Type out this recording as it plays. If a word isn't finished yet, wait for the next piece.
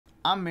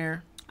I'm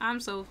Mir. I'm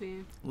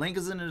Sophie. Link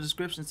is in the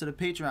description to the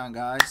Patreon,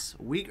 guys.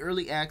 Week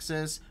early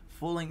access,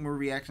 full-length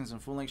movie reactions,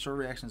 and full-length short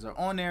reactions are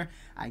on there.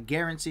 I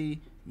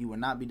guarantee you will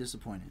not be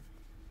disappointed.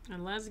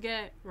 And let's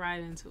get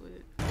right into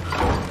it.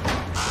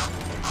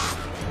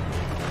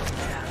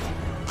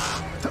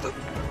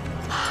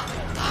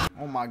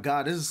 Oh my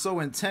god, this is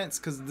so intense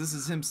because this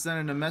is him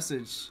sending a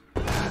message.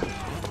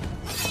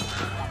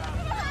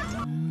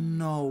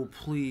 No,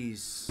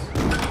 please.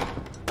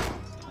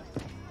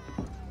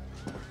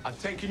 I'm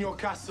taking your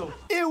castle.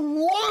 It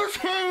was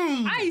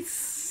him! I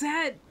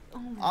said, oh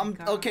my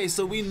god. Okay,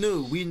 so we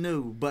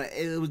knew, but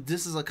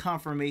this is a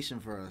confirmation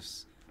for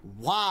us.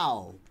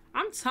 Wow.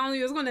 I'm telling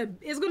you,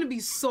 it's gonna be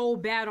so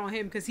bad on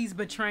him because he's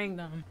betraying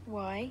them.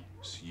 Why?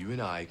 So you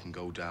and I can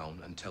go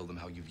down and tell them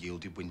how you've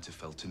yielded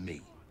Winterfell to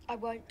me. I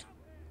won't.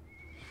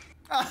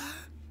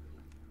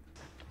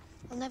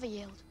 We'll never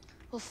yield.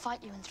 We'll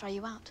fight you and throw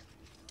you out.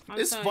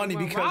 It's funny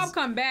when because Rob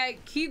come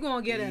back, he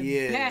gonna get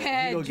a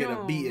bad he gonna get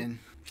a beating.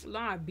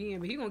 Not beating,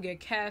 but he gonna get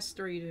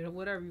castrated or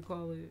whatever you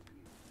call it.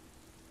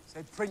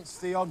 Say Prince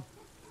Theon.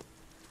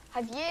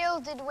 I've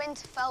yielded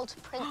Winterfell to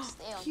Prince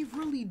Theon. He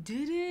really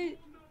did it?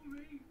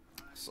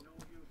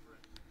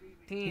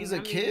 Damn, He's a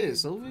kid,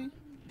 Sophie.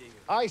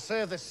 I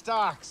say the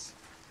Starks.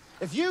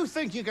 If you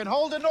think you can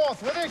hold the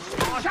North with it,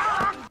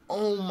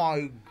 Oh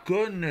my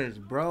goodness,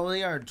 bro.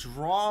 They are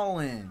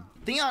drawing.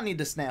 Theon need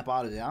to snap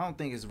out of there. I don't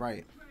think it's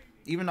right.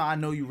 Even though I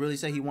know you really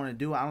say he wanted to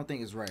do it, I don't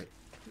think it's right.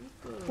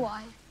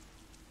 Why?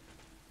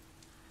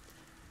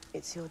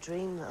 It's your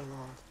dream, little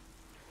lord.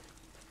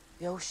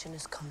 The ocean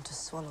has come to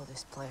swallow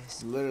this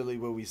place. Literally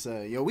what we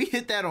said. Yo, we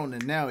hit that on the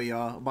nail,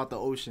 y'all, about the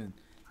ocean.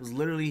 It was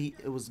literally,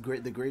 it was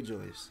great. The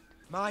Greyjoys.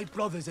 My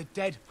brothers are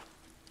dead.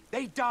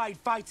 They died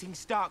fighting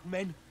Stark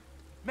men.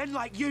 Men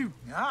like you.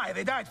 aye,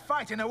 they died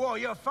fighting a war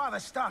your father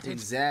started.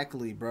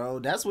 Exactly, bro.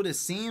 That's what it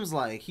seems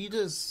like. He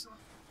just...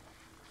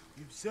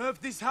 You've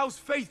served this house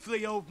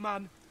faithfully, old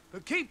man.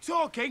 But keep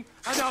talking,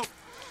 and I'll...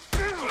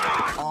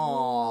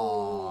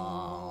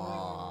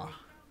 Aww.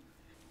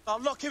 I'll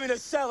lock him in a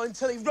cell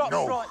until he rots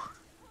right.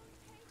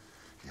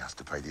 He has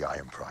to pay the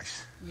iron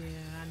price. Yeah,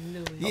 I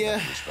knew it. Yeah.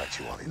 Respect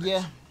you, Ollie.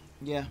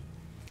 Yeah.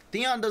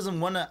 Theon doesn't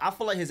want to... I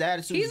feel like his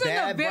attitude is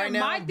bad right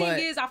now, my thing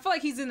is, I feel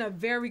like he's in a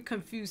very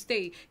confused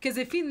state. Because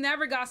if he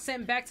never got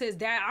sent back to his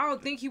dad, I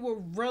don't think he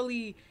would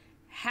really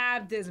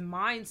have this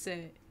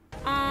mindset.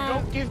 You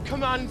don't give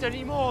commands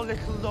anymore,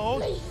 little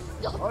lord.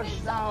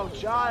 Hush now,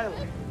 child.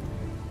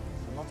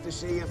 I'm off to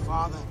see your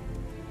father.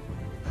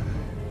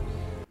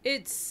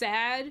 It's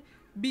sad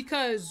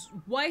because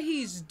what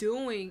he's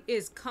doing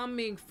is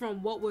coming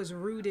from what was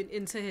rooted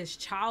into his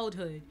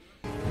childhood.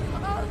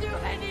 I'll do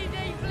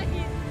anything, please.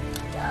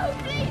 No,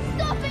 please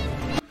stop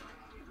it.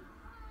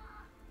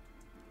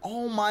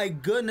 Oh my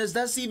goodness,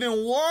 that's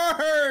even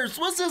worse.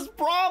 What's his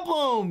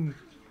problem?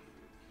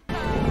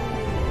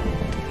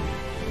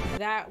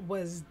 That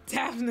was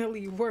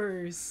definitely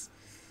worse.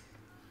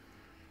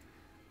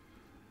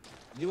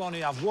 You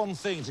only have one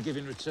thing to give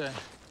in return.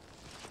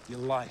 Your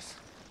life.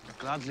 I'd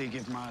gladly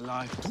give my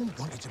life. I don't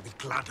want you to be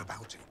glad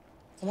about it.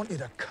 I want you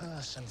to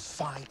curse and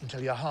fight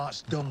until your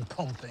heart's done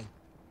pumping.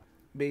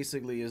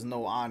 Basically, there's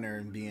no honor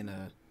in being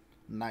a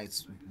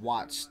Night's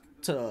Watch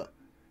to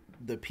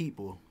the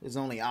people. There's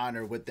only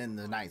honor within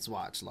the Night's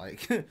Watch.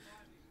 Like,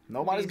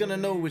 nobody's gonna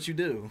know what you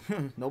do.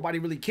 Nobody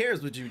really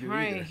cares what you do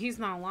Right, either. he's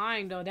not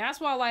lying though. That's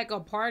why, like, a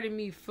part of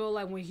me feel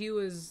like when he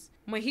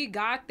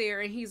got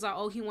there and he's like,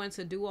 oh, he went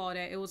to do all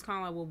that, it was kind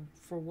of like, well,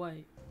 for what?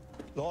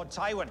 Lord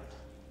Tywin.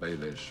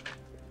 Baelish.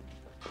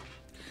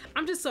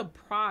 I'm just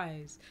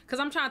surprised because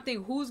I'm trying to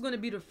think who's going to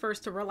be the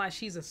first to realize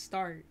she's a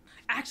Stark.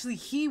 Actually,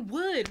 he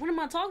would. What am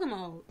I talking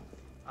about?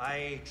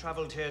 I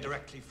travelled here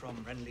directly from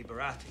Renly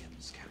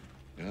Baratheon's camp.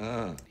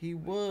 Ah. He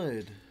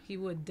would. He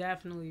would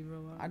definitely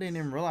realize. I didn't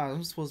even realize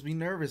I'm supposed to be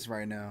nervous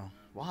right now.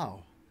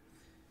 Wow.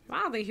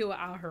 I don't think he would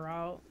out her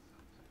out.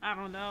 I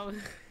don't know.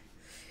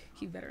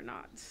 He better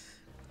not.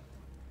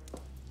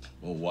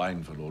 More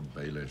wine for Lord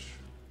Baelish.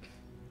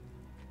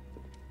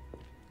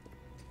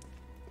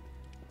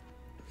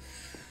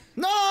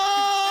 No!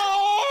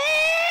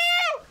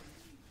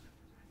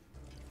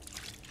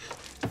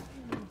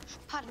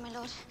 Pardon, my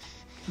lord.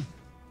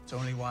 It's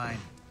only wine.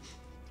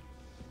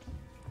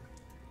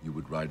 You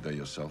would ride there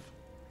yourself?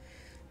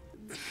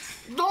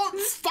 Don't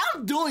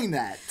stop doing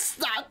that.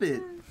 Stop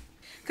it.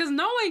 Because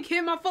knowing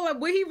him, I feel like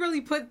would he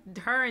really put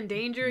her in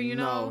danger, you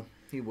know? No,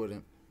 he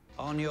wouldn't.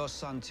 On your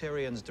son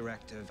Tyrion's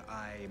directive,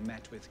 I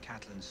met with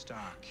Catelyn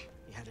Stark.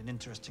 He had an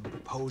interesting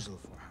proposal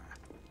for her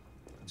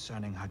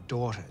concerning her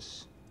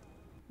daughters.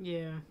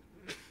 Yeah.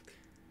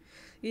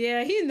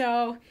 Yeah, he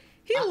know.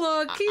 He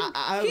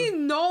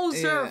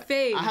knows her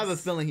face. I have a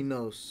feeling he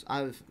knows.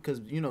 Because,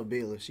 you know,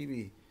 Baelish, she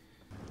be...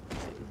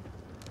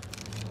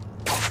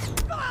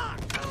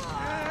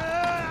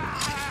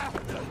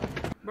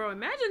 Bro,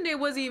 imagine they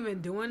wasn't even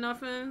doing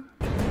nothing.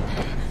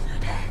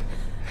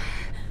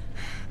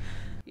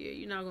 Yeah,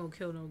 you're not gonna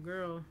kill no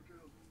girl.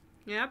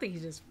 Yeah, I think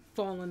he's just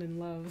falling in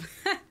love.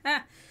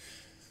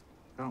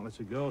 Can't let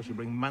her go. She'll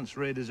bring Mance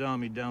Raider's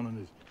army down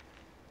on us.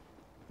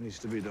 Needs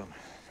to be done.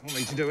 Want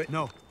me to do it?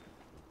 No.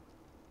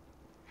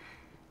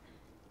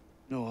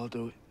 No, I'll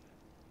do it.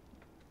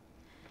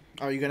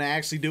 Are you gonna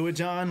actually do it,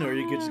 John, or are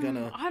you just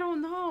gonna? I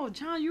don't know,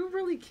 John. You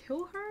really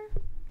kill her?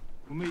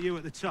 We'll meet you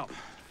at the top.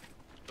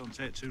 Don't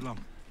take too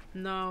long.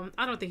 No,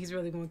 I don't think he's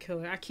really gonna kill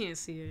her. I can't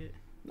see it.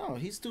 No,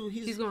 he's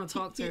gonna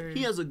talk to her.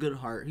 He has a good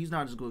heart. He's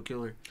not just gonna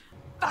kill her.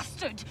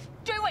 Bastard!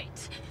 Do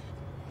it!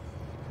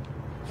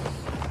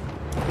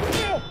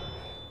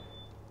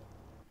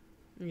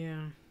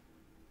 Yeah.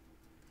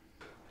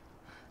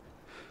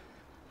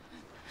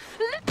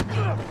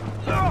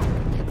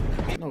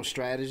 No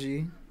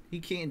strategy. He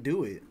can't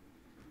do it.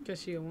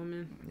 Guess she a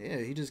woman. Yeah,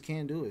 he just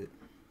can't do it.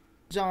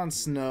 Jon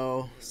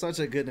Snow, such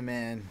a good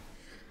man.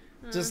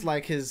 Just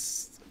like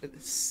his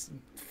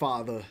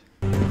father.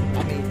 I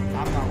mean, I'm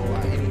not gonna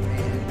lie, any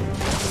man.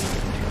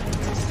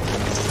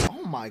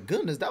 Oh my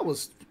goodness, that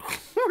was...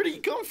 Where did he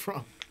come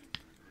from?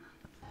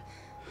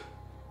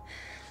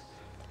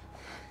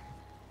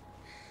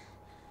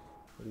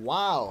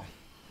 Wow.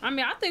 I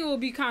mean, I think it would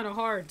be kind of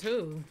hard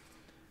too.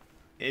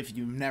 If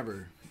you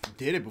never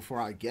did it before,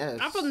 I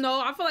guess. I feel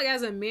like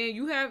as a man,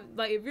 you have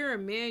like if you're a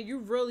man, you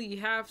really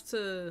have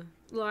to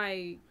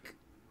like.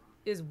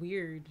 It's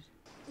weird.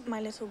 My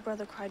little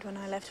brother cried when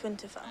I left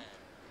Winterfell.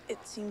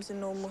 It seems a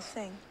normal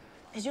thing.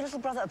 Is your little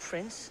brother a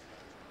prince?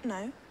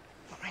 No. Not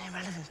really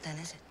relevant then,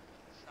 is it?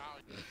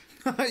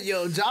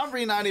 Yo,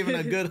 Joffrey not even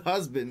a good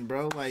husband,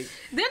 bro. Like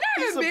they're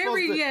not even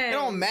married yet. It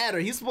don't matter.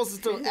 He's supposed to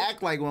still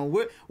act like one.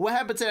 What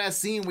happened to that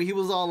scene where he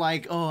was all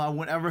like, "Oh, I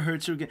won't ever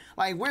hurt you again"?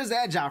 Like, where's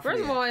that Joffrey?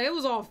 First of all, it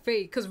was all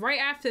fake. Cause right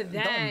after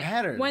that, don't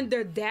matter. when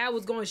their dad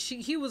was going,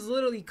 he was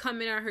literally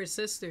coming at her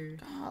sister.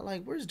 God,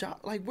 like, where's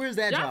that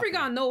Joffrey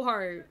got no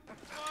heart.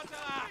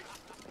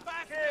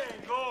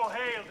 King, all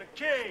hail the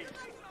king!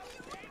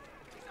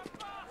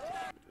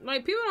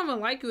 Like people don't even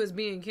like you as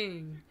being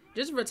king.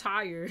 Just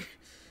retire.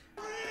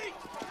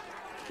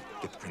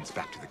 Get the prince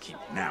back to the keep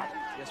now.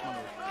 Yes, my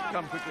lord.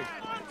 Come quickly.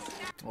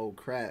 Oh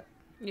crap.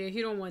 Yeah,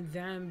 he don't want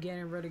them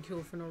getting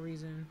ridiculed for no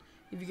reason.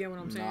 If you get what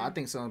I'm saying. No, I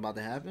think something's about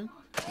to happen.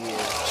 Who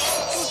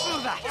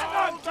threw that?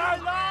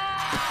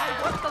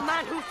 I want the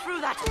man who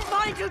threw that.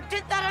 Find who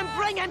did that and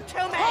bring him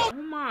to me. Oh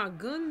my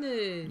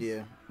goodness.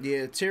 Yeah,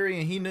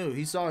 Tyrion, he knew.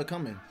 He saw it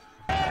coming.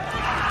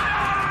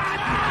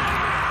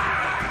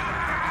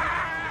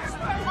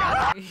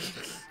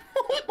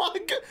 Oh my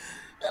god.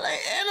 They're like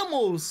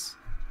animals.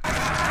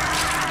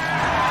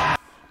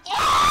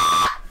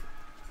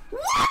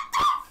 What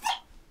the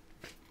fuck?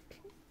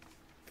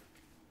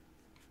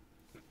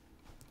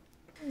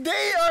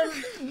 They are.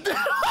 First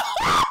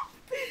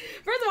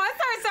of all, I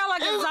started to sound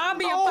like a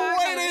zombie. No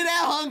way they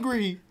that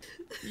hungry.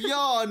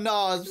 Yo,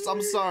 no,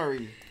 I'm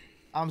sorry.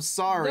 I'm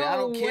sorry. No I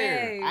don't way.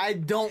 care. I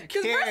don't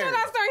care. Because first when I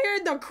start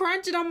hearing the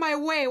crunching, I'm like,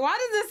 wait, why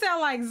does it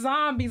sound like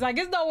zombies? Like,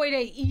 there's no way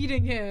they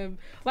eating him.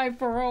 Like,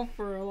 for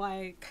real,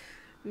 like,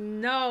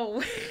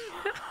 no.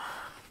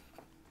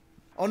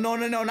 Oh, no,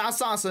 not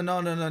Sansa.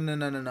 No.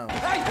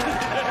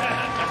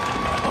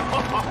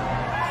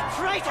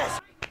 Traitors!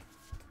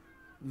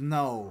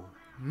 No,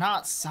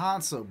 not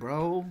Sansa,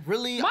 bro.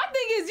 Really? My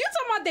thing is, you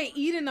talking about they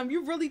eating them.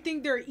 You really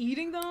think they're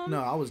eating them?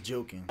 No, I was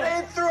joking.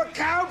 They threw a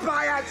cow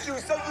pie at you,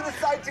 so you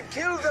decide to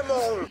kill them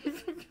all.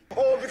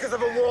 All because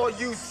of a war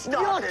you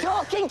started. You're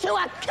talking to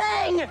a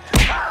king!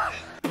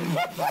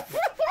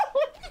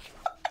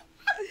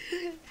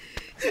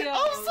 Yo, I'm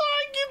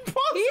sorry, get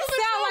pumped. He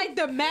sound like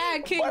the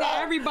Mad King that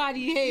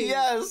everybody hates.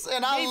 Yes,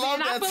 and I love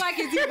and that. I feel like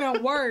it's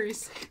even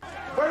worse.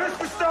 Where is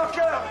the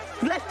stalker?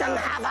 Let them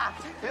have her.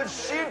 If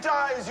she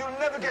dies, you'll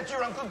never get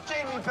your Uncle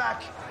Jamie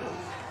back.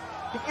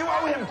 You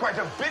owe him quite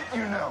a bit,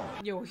 you know.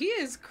 Yo, he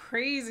is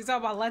crazy. Talk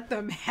about let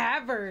them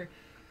have her.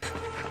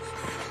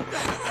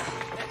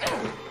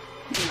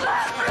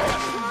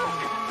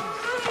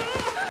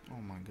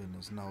 Oh my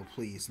goodness, no,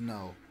 please,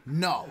 no.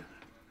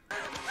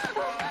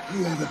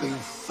 You ever been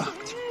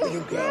fucked,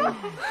 little girl?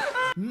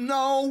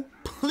 No,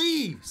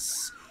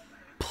 please.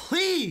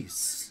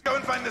 Go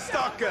and find the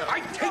stalker.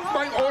 I take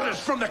my orders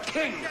from the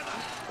king.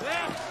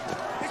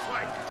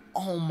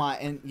 Oh my,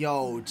 and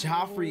yo,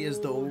 Joffrey is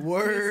the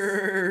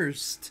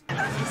worst.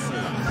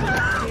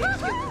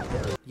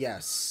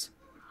 Yes.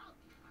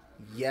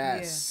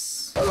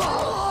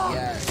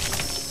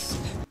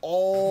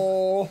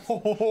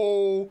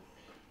 Oh.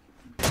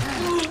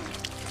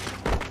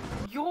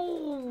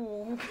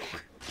 Yo.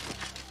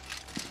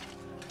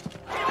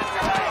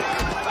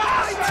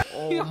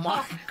 Oh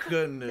my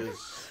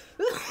goodness.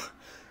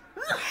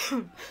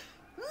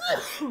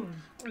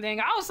 Dang,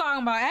 I was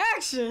talking about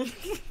action.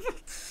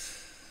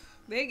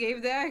 They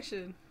gave the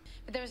action.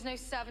 But there is no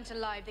servant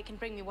alive that can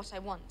bring me what I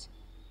want.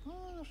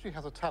 Oh, she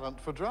has a talent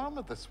for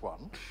drama, this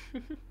one.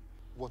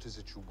 What is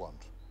it you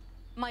want?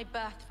 My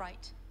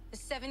birthright. The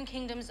 7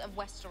 kingdoms of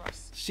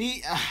Westeros.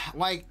 She,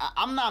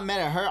 I'm not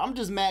mad at her. I'm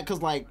just mad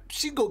because, like,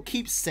 she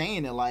keep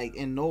saying it, like,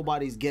 and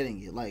nobody's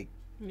getting it. Like,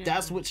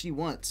 that's what she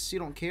wants. She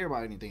don't care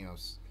about anything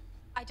else.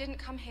 I didn't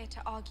come here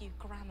to argue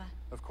grammar.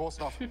 Of course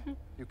not.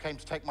 You came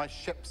to take my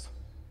ships.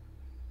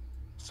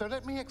 So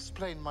let me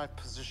explain my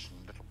position,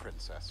 little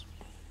princess.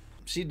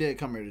 She did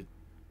come here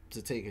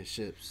to take his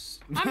ships.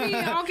 I mean,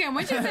 okay,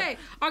 when she say,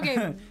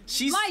 okay,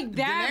 she's like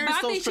that, Daenerys but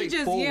I so think she just,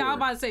 straightforward. yeah, I was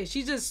about to say,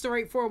 she's just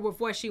straightforward with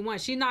what she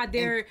wants. She's not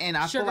there. And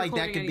I feel like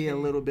that sugarcoating could be a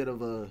anything. little bit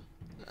of a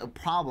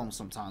problem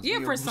sometimes. Yeah,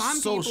 when for you're some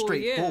so people,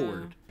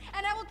 straightforward.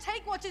 And I will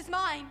take what is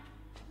mine.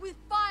 With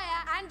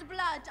fire and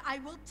blood, I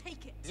will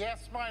take it.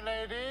 Yes, my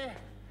lady,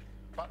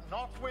 but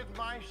not with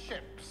my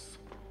ships.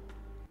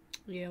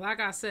 Yeah, like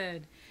I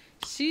said,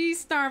 she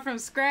start from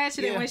scratch,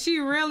 and then Yeah. when she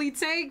really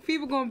take,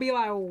 people gonna be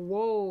like,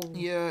 whoa.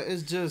 Yeah,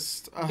 it's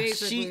just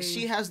Basically.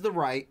 she has the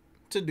right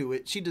to do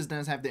it. She just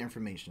doesn't have the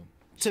information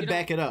to She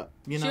back it up.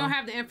 You know, She don't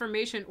have the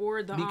information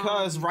or the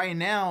because right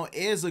now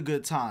is a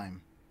good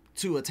time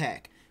to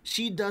attack.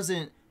 She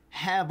doesn't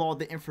have all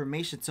the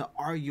information to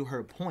argue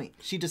her point.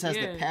 She just has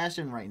Yeah. the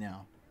passion right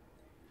now.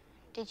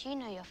 Did you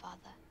know your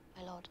father,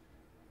 my lord?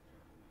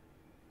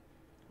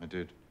 I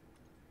did.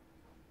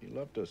 He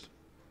loved us.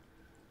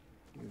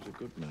 He was a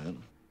good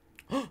man.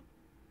 But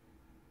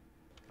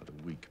a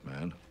weak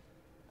man.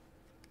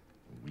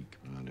 A weak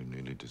man who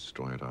nearly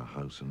destroyed our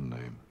house and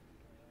name.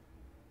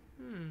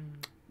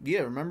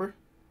 Yeah, remember?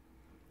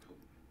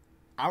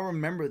 I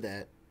remember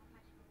that.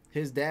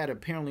 His dad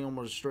apparently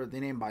almost destroyed their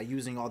name by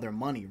using all their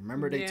money.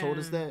 Remember they told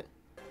us Yeah. that?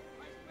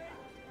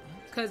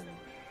 Because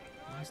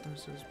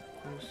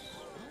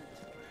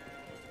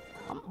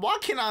why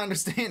can't I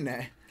understand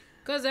that?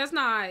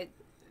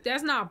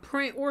 that's not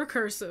print or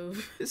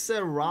cursive. It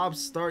said Rob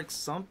Stark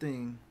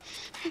something.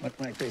 What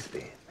might this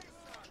be?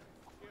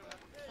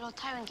 Lord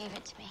Tywin gave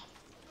it to me.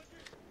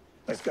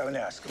 Let's go and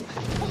ask him.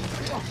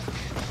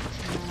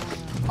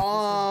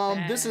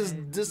 This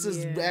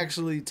is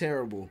actually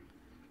terrible.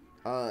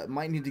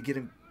 Might need to get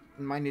him.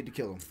 Might need to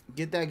kill him.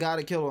 Get that guy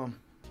to kill him.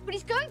 But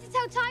he's going to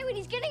tell Tywin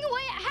he's getting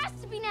away. It has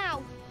to be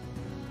now.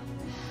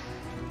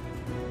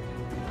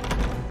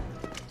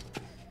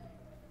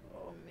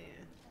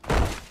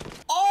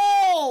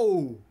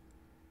 Oh!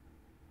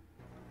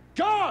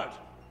 God!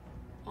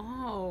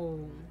 Oh.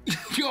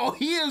 Yo,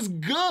 he is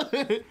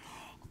good.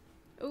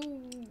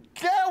 Ooh.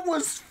 That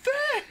was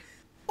fat.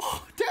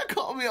 Oh, that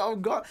caught me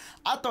off guard.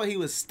 I thought he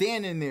was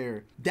standing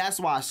there. That's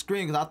why I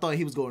screamed, because I thought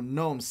he was going to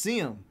know him, see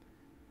him.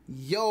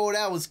 Yo,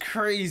 that was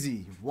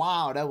crazy.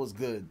 Wow, that was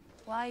good.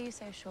 Why are you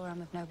so sure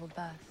I'm of noble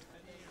birth?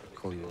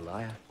 Call you a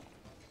liar?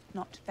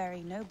 Not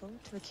very noble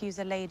to accuse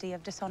a lady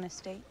of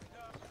dishonesty.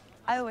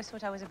 I always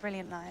thought I was a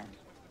brilliant liar.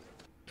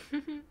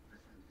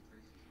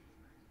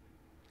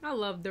 I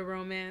love the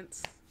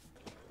romance.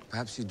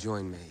 Perhaps you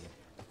join me.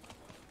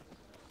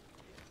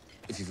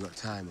 If you've got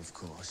time, of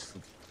course. For,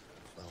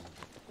 well,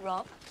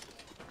 Rob?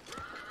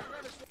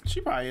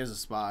 She probably is a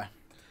spy.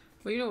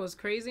 But you know what's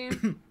crazy?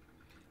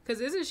 Because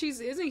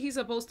isn't he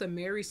supposed to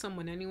marry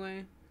someone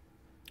anyway?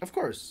 Of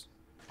course.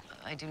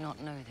 I do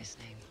not know this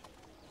name.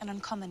 An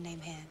uncommon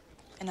name here.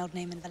 An old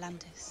name in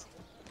Volantis.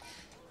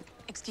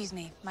 Excuse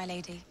me, my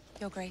lady.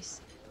 Your Grace.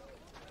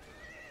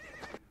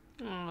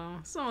 Oh,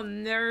 so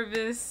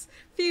nervous.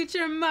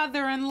 Future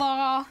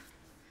mother-in-law.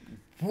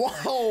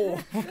 Whoa!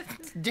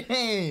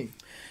 Dang.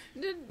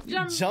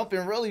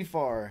 Jumping really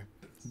far.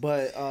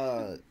 But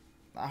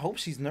I hope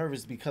she's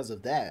nervous because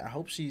of that. I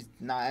hope she's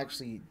not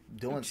actually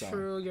doing something.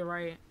 True, you're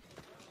right.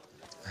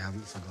 I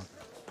haven't forgotten.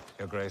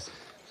 Your Grace,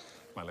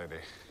 my lady.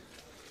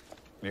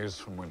 News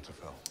from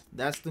Winterfell.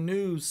 That's the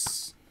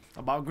news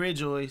about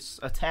Greyjoys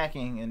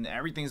attacking, and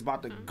everything's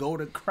about to go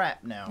to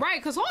crap now. Right,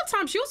 because all the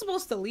time she was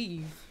supposed to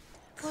leave.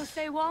 We'll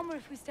stay warmer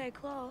if we stay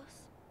close.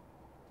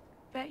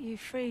 Bet you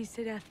freeze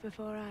to death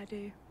before I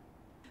do.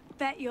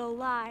 Bet your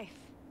life.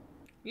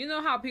 You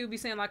know how people be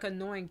saying like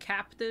annoying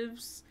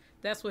captives?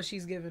 That's what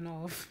she's giving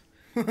off.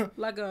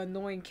 Like an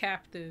annoying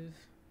captive.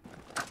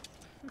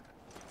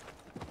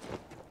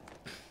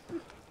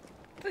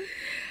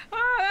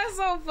 Oh, that's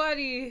so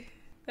funny.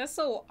 That's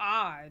so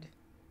odd.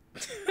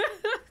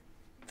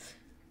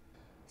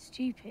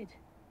 Stupid.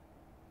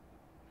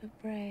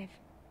 But brave.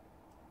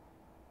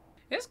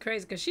 It's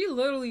crazy because she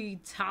literally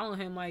telling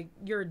him like,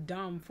 you're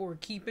dumb for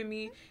keeping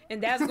me,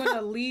 and that's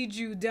gonna lead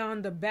you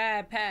down the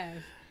bad path.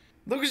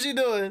 Look what she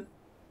doing.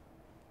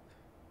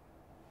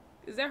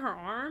 Is that her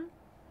arm?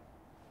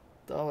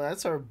 Oh,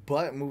 that's her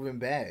butt moving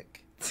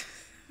back.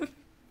 I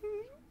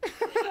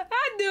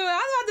knew it. I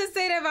was about to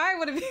say that, but I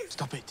would have been.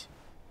 Stop it.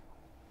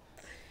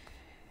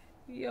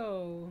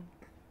 Yo.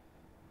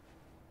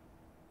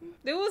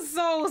 It was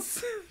so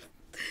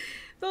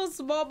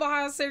small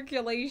behind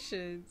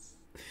circulations.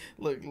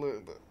 Look.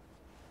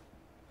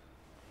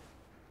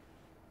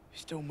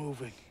 Still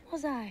moving.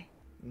 Was I?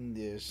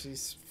 Yeah,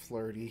 she's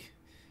flirty.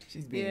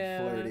 She's being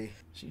Yeah. flirty.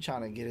 She's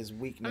trying to get his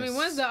weakness. I mean,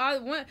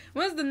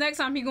 when's the next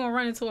time he gonna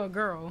run into a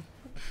girl?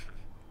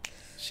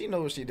 She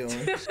knows what she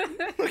doing.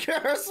 Look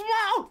at her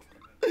smile.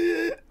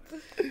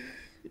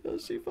 Yo,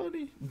 she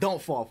funny.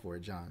 Don't fall for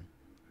it, John.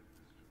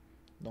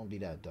 Don't be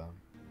that dumb.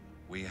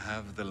 We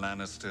have the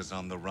Lannisters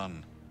on the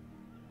run.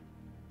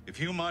 If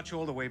you march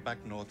all the way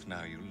back north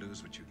now, you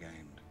lose what you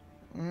gained.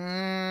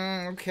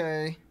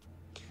 Okay.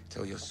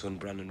 Tell your son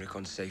Bran and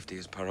Rickon's safety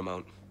is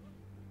paramount.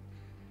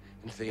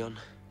 And Theon,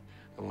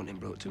 I want him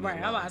brought to me.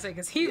 Right, I'm about to say,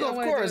 because he Yeah, gonna of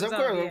want to do course, of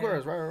himself, course, yeah.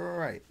 of course.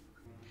 Right.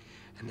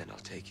 And then I'll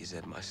take his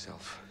head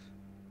myself.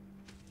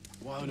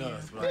 Why on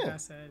earth? Like Yeah. I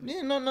said.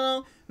 Yeah,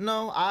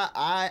 no.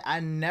 I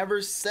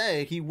never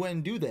said he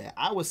wouldn't do that.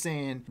 I was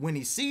saying when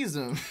he sees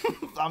him,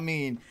 I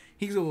mean,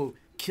 he's gonna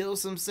kill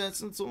some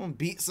sense into him,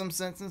 beat some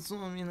sense into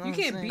him. You know, You what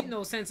I'm can't saying? beat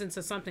no sense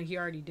into something he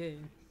already did.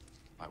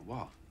 Like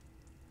what?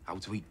 How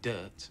to eat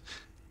dirt?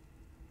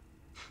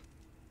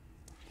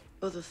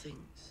 Other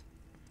things.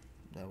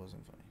 That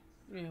wasn't funny.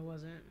 Yeah, it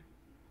wasn't.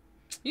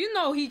 You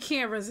know he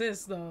can't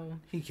resist though.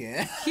 He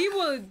can't. He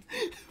would.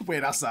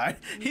 Wait outside.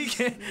 He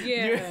can't.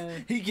 Yeah.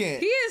 He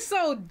can't. He is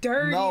so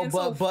dirty No, and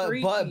but so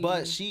freaky.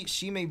 but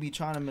she may be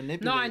trying to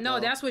manipulate. No, I know.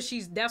 though. That's what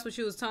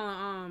she was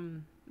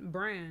telling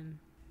Bran.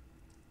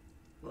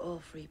 What all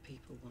free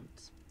people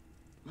want.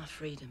 My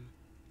freedom.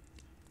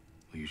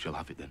 Well, you shall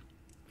have it then.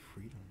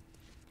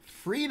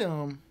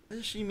 Freedom. What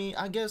does she mean?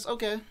 I guess.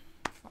 Okay.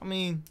 I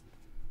mean,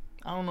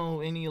 I don't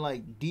know any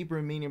like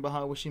deeper meaning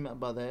behind what she meant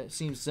by that. It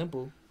seems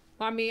simple.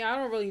 I mean, I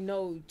don't really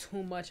know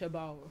too much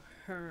about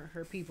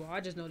her people.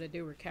 I just know that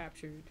they were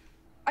captured.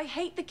 I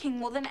hate the king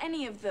more than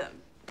any of them.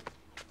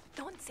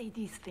 Don't say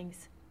these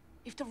things.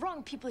 If the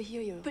wrong people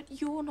hear you. But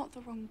you're not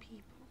the wrong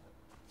people.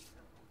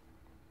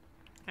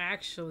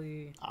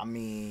 Actually, I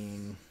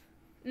mean,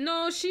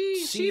 no,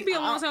 she be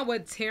alongside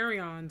with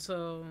Tyrion,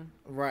 so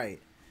right.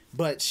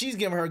 But she's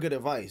giving her good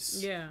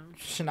advice. yeah.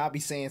 Should not be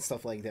saying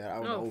stuff like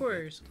that. No, of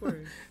course.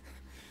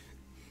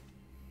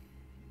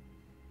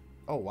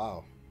 Oh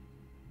wow.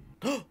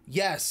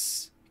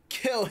 Yes,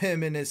 kill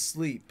him in his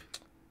sleep.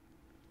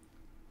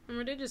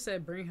 Remember, they just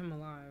said bring him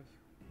alive.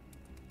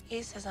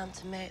 He says I'm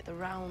to make the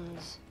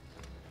rounds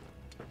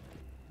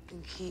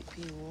and keep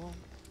you warm.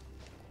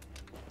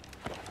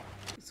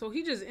 So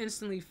he just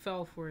instantly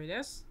fell for it.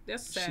 That's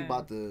sad. She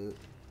about to.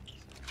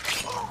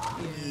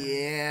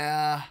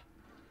 Yeah.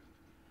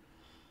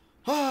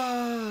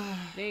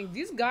 Dang,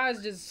 these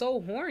guys just so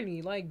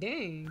horny. Like,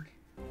 dang.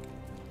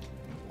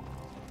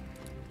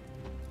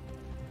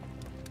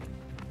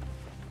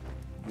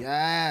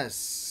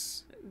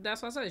 Yes.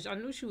 That's what I said. I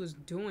knew she was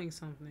doing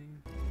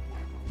something.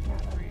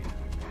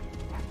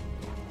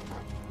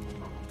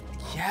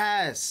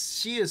 Yes.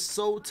 She is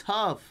so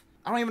tough.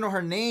 I don't even know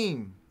her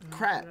name.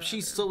 Crap.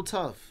 She's so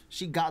tough.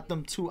 She got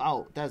them two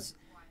out. That's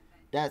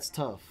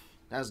tough.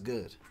 That's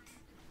good.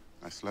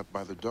 I slept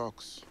by the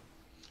docks.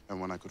 And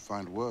when I could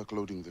find work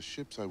loading the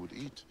ships, I would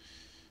eat.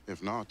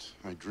 If not,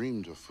 I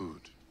dreamed of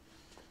food.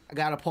 I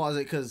gotta pause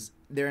it because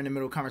they're in the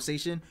middle of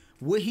conversation.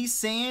 What he's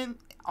saying,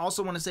 I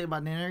also want to say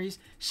about Daenerys,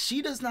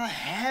 she does not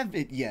have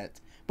it yet,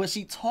 but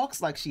she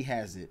talks like she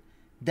has it.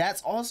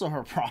 That's also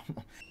her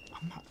problem.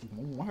 I'm not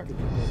gonna want her to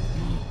do that.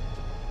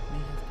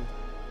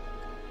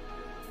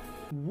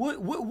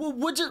 What?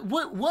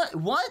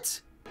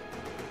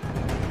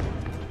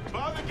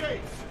 Bar the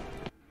gates!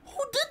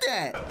 Who did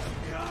that?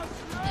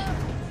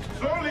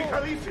 Slowly,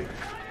 Khaleesi!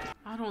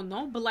 I don't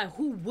know, but like,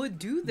 who would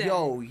do that?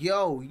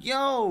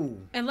 Yo.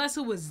 Unless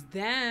it was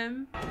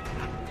them.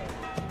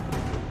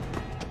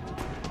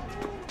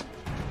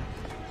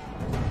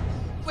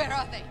 Where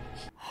are they?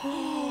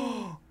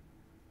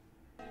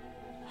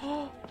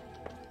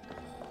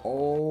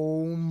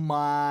 Oh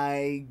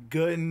my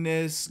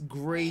goodness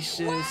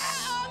gracious. Where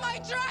are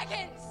my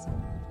dragons?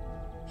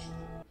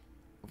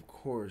 Of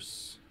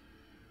course.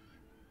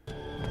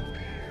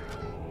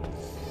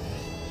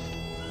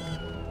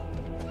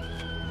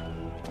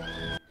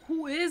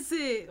 Who is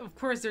it? Of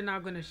course they're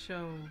not gonna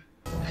show.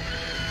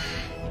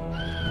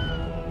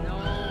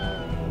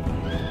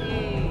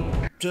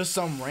 Just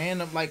some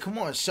random, like, come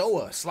on, show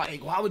us.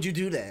 Like, why would you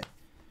do that?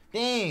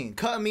 Dang,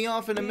 cut me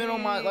off in the middle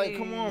of my, like,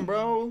 come on,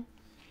 bro.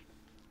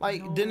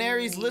 Like,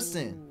 Daenerys,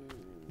 listen.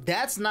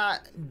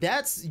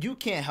 You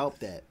can't help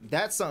that.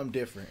 That's something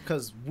different.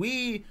 Because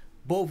we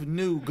both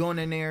knew going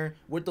in there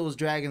with those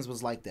dragons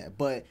was like that.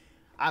 But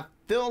I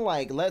feel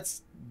like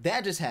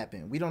that just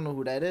happened. We don't know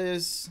who that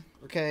is.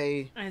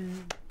 Okay.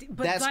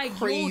 But that's like,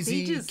 crazy.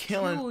 Yo, they just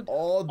killing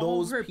all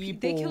those people.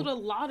 They killed a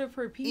lot of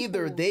her people.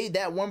 Either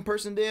that one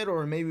person did,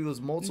 or maybe it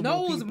was multiple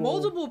people. No, it was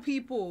multiple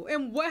people.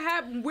 And what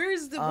happened? Where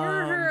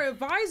her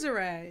advisor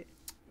at?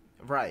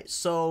 Right.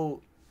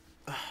 So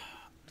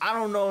I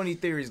don't know any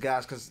theories,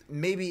 guys, because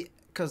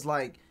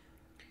like.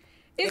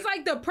 It's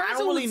like the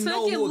person really who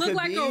took it looked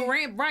like a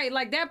ramp, right?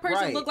 Like that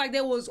person looked like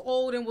they was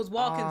old and was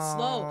walking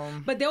slow,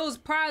 but there was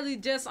probably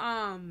just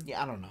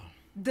yeah, I don't know,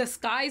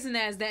 disguising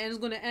as that, and it's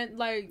gonna end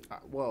like.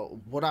 Well,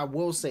 what I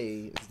will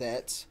say is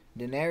that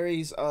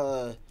Daenerys,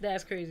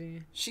 that's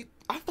crazy.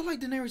 I feel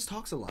like Daenerys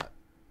talks a lot,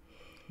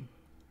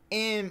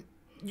 and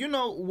you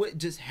know what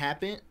just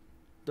happened?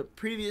 The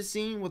previous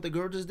scene, what the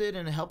girl just did,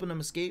 and helping them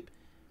escape.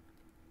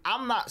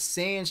 I'm not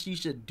saying she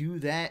should do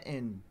that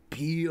and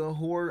be a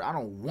whore. I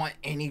don't want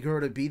any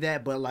girl to be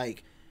that, but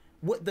like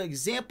what the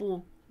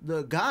example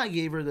the guy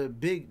gave her, the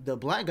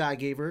black guy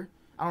gave her,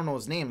 I don't know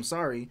his name, I'm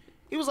sorry.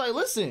 He was like,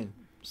 listen,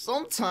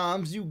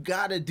 sometimes you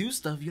gotta do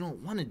stuff you don't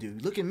want to do.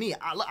 Look at me.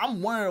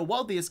 I'm one of the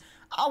wealthiest.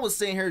 I was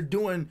sitting here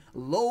doing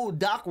low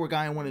dock work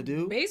I didn't want to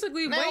do.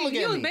 Basically, Now wait, look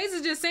he at was me.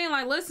 basically just saying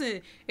like,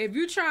 listen, if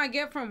you try and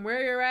get from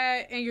where you're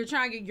at and you're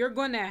trying to get, you're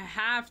going to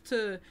have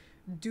to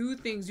do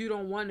things you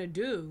don't want to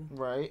do.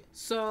 Right.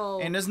 So,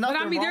 And there's but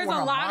nothing I mean, wrong there's with a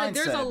her lot of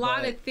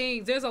mindset, but-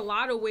 things. There's a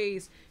lot of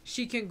ways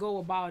she can go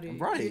about it.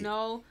 Right. You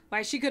know,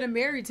 like she could have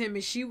married him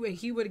and he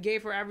would have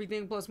gave her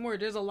everything plus more.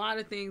 There's a lot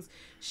of things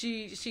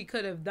she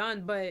could have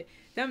done, but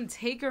them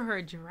taking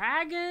her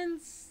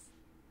dragons,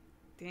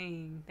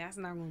 dang, that's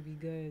not going to be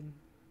good.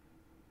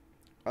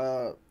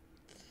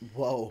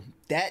 Whoa,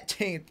 that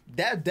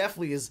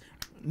definitely is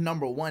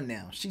number one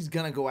now. She's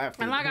gonna go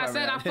after. And like I whoever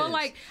said, I that feel is.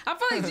 like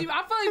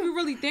if you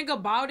really think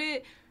about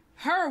it,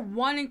 her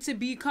wanting to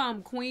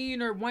become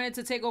queen or wanting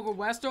to take over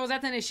Westeros,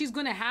 at the end, she's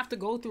gonna have to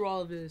go through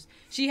all of this.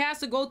 She has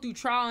to go through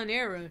trial and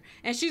error,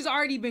 and she's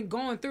already been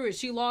going through it.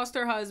 She lost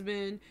her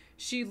husband.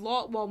 She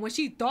lost when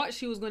she thought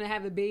she was gonna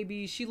have a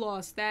baby. She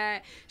lost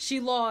that. She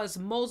lost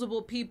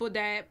multiple people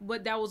that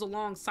was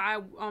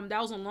alongside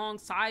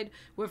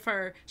with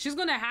her. She's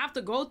gonna have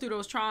to go through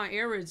those trial and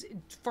errors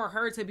for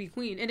her to be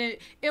queen, and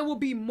it will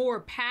be more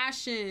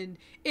passion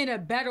in a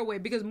better way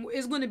because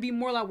it's gonna be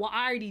more like, well,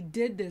 I already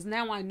did this.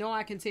 Now I know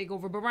I can take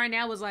over. But right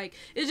now it's like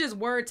it's just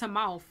word to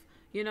mouth,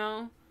 you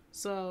know.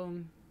 So.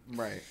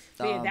 Right.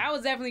 But yeah, that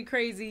was definitely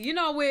crazy. You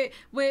know, with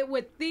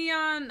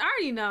Theon, I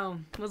already know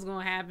what's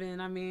gonna happen.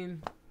 I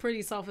mean,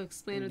 pretty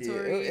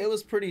self-explanatory. Yeah, it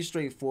was pretty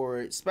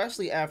straightforward,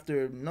 especially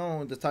after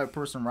knowing the type of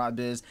person Rob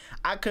is.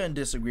 I couldn't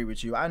disagree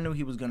with you. I knew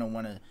he was gonna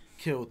want to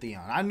kill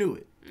Theon. I knew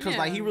it because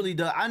like he really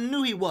does. I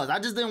knew he was. I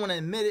just didn't want to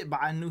admit it,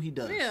 but I knew he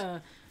does. Yeah.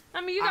 I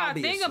mean, you gotta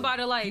think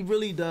about it. Like he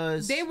really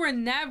does. They were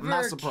I'm never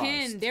not kin.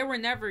 surprised. They were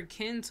never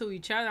kin to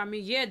each other. I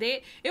mean, yeah,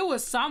 it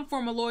was some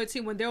form of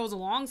loyalty when there was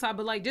alongside.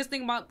 But like, just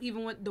think about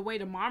even with the way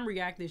the mom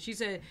reacted. She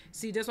said,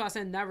 "See, that's why I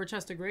said never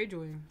trust a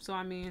Greyjoy." So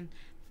I mean,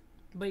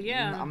 but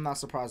yeah, I'm not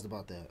surprised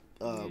about that.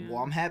 Well,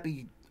 I'm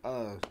happy.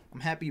 I'm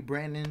happy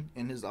Brandon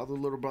and his other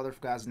little brother,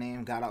 forgot his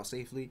name, got out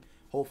safely.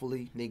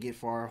 Hopefully they get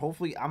far.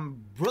 Hopefully,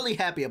 I'm really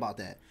happy about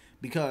that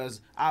because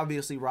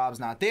obviously Rob's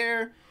not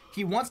there.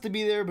 He wants to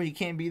be there, but he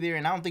can't be there,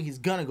 and I don't think he's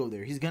gonna go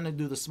there. He's gonna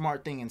do the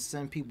smart thing and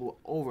send people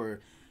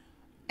over,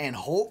 and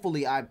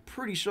hopefully, I'm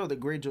pretty sure the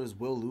Greyjoys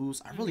will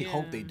lose. I really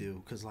hope they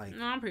do, cause like,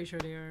 no, I'm pretty sure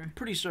they are.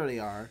 Pretty sure they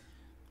are.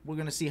 We're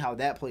gonna see how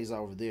that plays out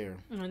over there.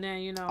 And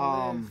then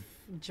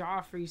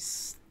Joffrey's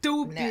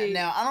stupid.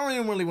 Now I don't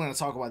even really want to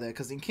talk about that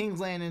because in King's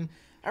Landing,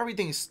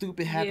 everything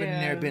stupid happening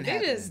there been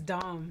happening. They just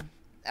dumb.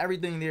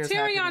 Everything there is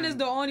Tyrion happening. is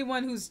the only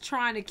one who's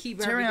trying to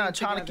keep everything Tyrion together.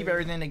 trying to keep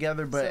everything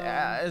together, but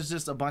it's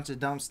just a bunch of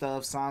dumb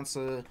stuff.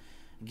 Sansa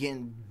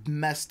getting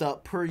messed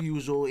up per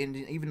usual, and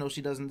even though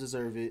she doesn't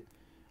deserve it.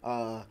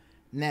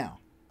 Now,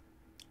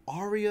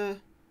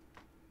 Arya,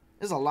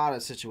 there's a lot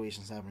of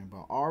situations happening,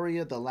 but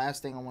Arya, the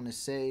last thing I want to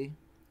say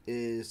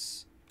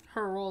is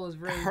her role is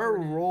very her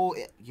important. role.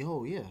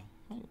 Yeah.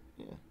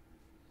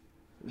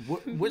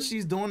 What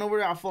she's doing over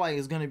there, I feel like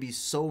is gonna be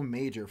so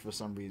major for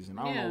some reason.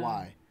 I don't know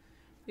why.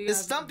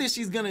 It's something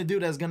she's gonna do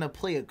that's gonna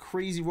play a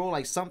crazy role,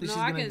 like something she's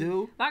gonna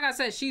do. Like I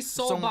said, she's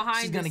so behind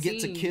she's the gonna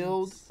scenes. get to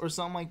killed or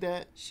something like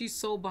that. She's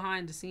so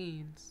behind the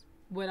scenes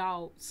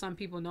without some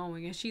people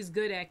knowing, and she's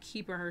good at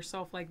keeping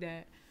herself like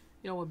that.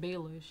 You know, with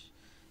Baelish,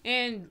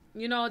 and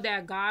you know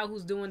that guy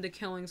who's doing the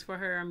killings for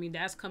her. I mean,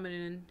 that's coming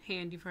in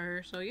handy for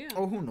her. So yeah.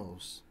 Oh, who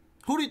knows?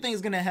 Who do you think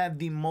is gonna have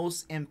the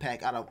most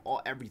impact out of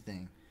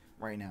everything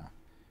right now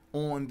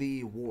on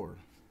the war?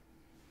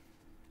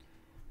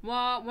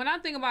 Well, when I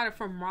think about it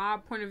from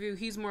Rob's point of view,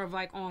 he's more of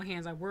like on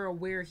hands. Like, we're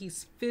aware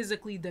he's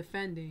physically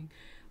defending.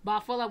 But I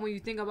feel like when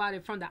you think about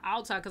it from the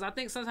outside, because I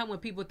think sometimes when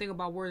people think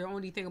about war, they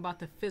only think about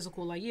the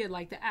physical. Like, yeah,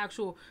 like the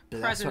actual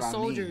present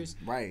soldiers.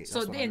 Right.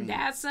 So in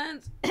that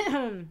sense,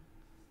 I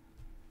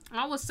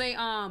would say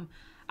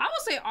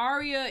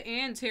Arya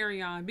and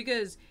Tyrion,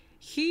 because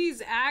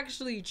he's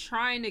actually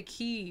trying to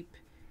keep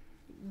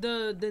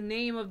the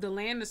name of the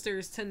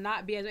Lannisters to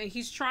not be as, and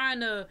he's trying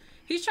to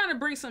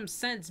bring some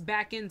sense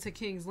back into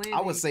King's Landing.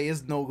 I would say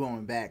it's no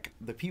going back.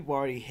 The people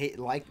already don't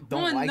like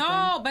them.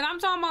 No, but I'm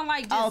talking about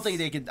like. Just, I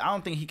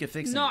don't think he could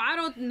fix it. No, I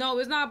don't. No,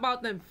 it's not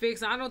about them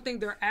fixing. I don't think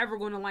they're ever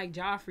going to like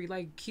Joffrey.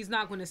 Like, he's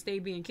not going to stay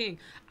being king.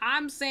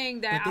 I'm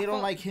saying that. But they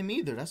don't like him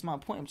either. That's my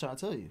point. I'm trying to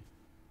tell you.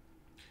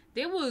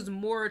 They was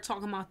more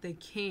talking about the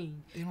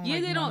king. They don't yeah,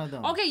 like they none don't. of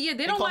them. Okay, yeah,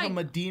 they don't call like him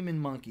a demon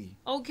monkey.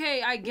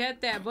 Okay, I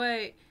get that,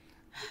 but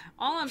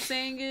all I'm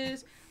saying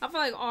is, I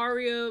feel like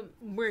Arya,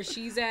 where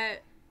she's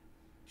at,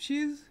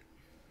 she's.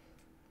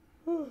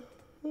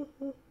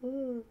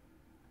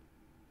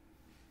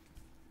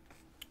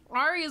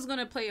 Arya's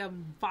gonna play a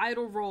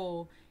vital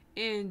role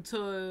in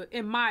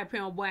my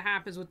opinion, what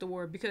happens with the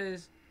war,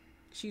 because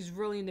she's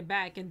really in the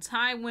back, and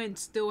Tywin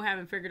still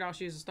haven't figured out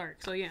she's a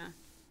Stark. So yeah.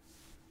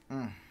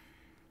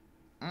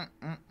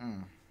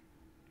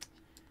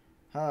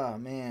 Oh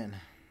man.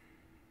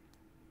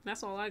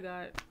 That's all I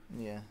got.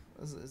 Yeah,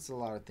 it's a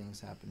lot of things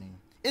happening.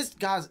 It's,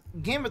 guys,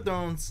 Game of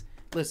Thrones.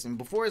 Listen,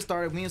 before it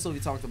started, me and Sophie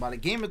talked about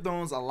it. Game of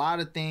Thrones, a lot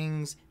of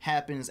things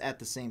happens at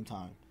the same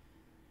time.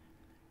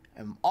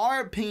 In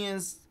our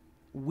opinions,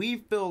 we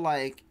feel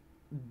like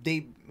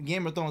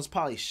Game of Thrones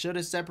probably should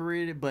have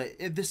separated, but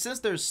since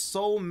there's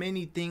so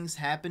many things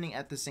happening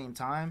at the same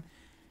time,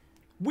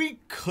 I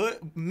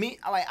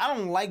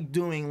don't like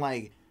doing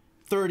like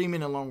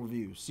 30-minute long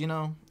reviews. You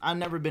know, I've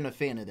never been a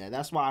fan of that.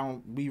 That's why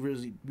we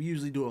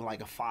usually do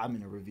like a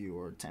 5-minute review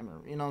or a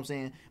 10-minute. You know what I'm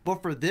saying?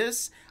 But for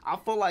this, I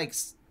feel like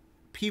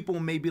people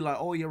may be like,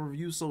 "Oh, your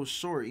review's so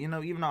short," you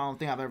know. Even though I don't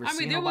think I've ever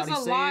seen nobody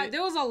say it.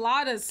 There was a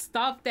lot of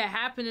stuff that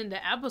happened in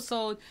the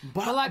episode,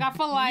 but like I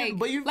feel like,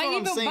 but you know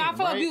what I'm saying, I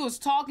feel like right? we was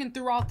talking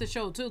throughout the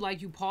show too,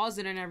 like you paused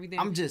it and everything.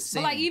 I'm just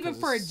saying, but like even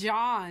for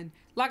John,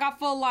 like I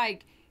feel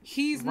like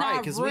he's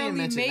not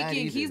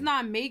really he's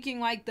not making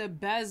like the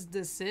best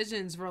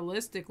decisions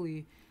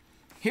realistically.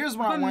 Here's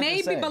what I want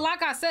to say. But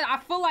like I said, I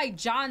feel like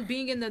John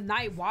being in the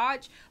Night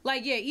Watch,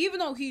 like yeah, even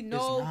though he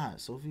knows, it's not,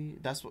 Sophie.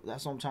 That's what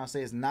I'm trying to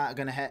say. It's not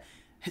gonna have.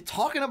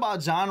 Talking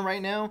about John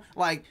right now,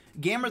 like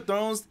Game of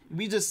Thrones,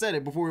 we just said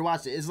it before we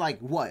watched it. It's like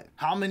what?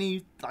 How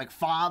many? Like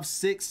 5,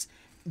 6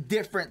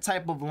 different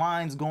type of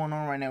lines going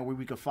on right now where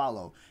we could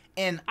follow.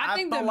 And I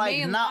feel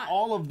like not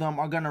all of them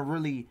are gonna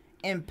really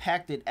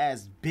impact it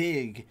as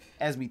big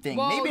as we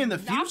think. Maybe in the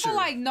future. I feel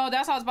like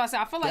that's what I was about to say.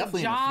 I feel like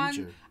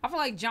Definitely I feel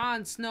like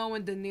Jon Snow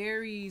and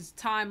Daenerys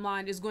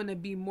timeline is going to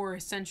be more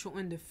essential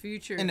in the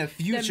future. In the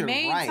future, the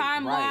main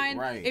timeline,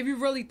 right. if you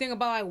really think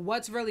about like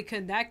what's really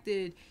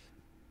connected,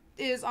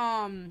 is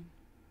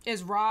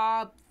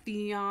Rob,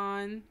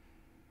 Theon,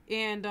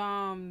 and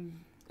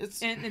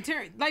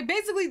Tyrion. Like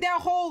basically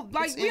that whole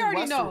like we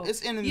already know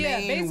it's in the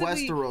main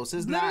Westeros.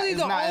 It's not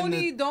beyond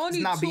the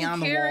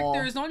wall.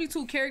 The only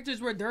two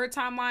characters where their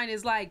timeline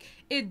is like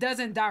it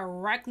doesn't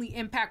directly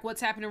impact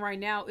what's happening right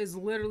now is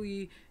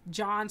literally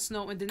Jon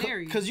Snow and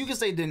Daenerys. Because you can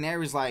say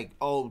Daenerys like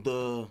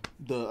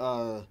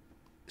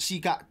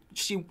she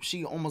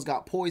almost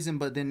got poisoned,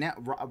 but then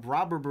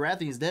Robert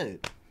Baratheon is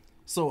dead.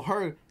 So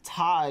her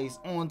ties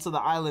onto the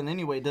island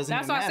anyway doesn't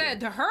even matter. That's what I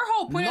said. Her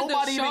whole point of the show...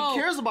 Nobody even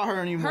cares about her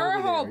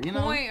anymore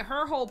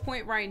Her whole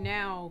point right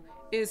now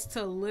is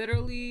to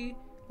literally...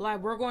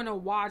 Like, we're going to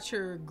watch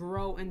her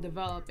grow and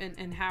develop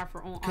and have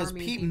her own army.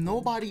 Because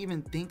nobody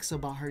even thinks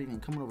about her even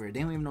coming over here.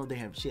 They don't even know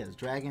she has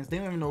dragons. They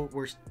don't even know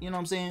where... You know what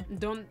I'm saying?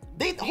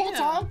 Whole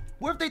time,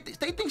 what if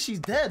they think she's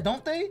dead,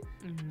 don't they?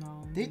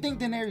 No. They think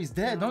Daenerys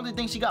dead. Don't they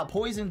think she got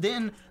poisoned?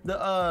 Then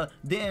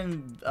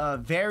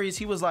Varys,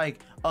 he was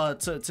like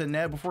to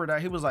Ned before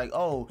that, he was like,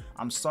 "Oh,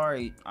 I'm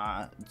sorry,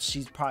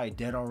 she's probably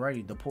dead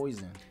already. The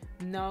poison."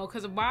 No,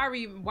 because why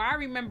I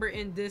remember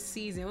in this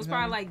season, it was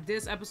probably like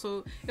this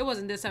episode. It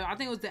wasn't this episode. I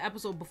think it was the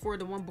episode before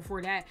the one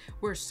before that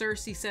where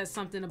Cersei said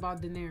something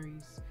about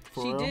Daenerys.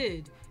 For she real?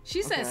 did.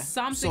 She said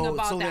something about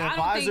that. So the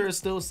advisor is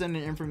still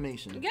sending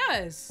information.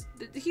 Yes,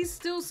 he's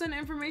still sending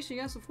information.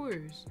 Yes, of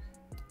course.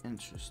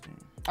 Interesting.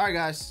 All right,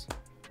 guys.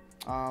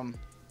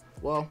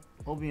 Well,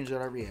 hope you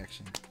enjoyed our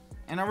reaction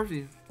and our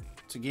review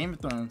to Game of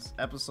Thrones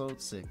Episode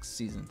 6,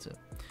 Season 2.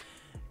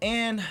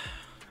 And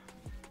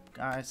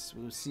guys,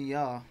 we'll see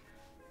y'all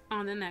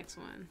on the next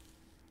one.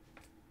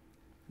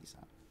 Peace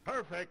out.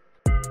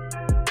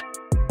 Perfect.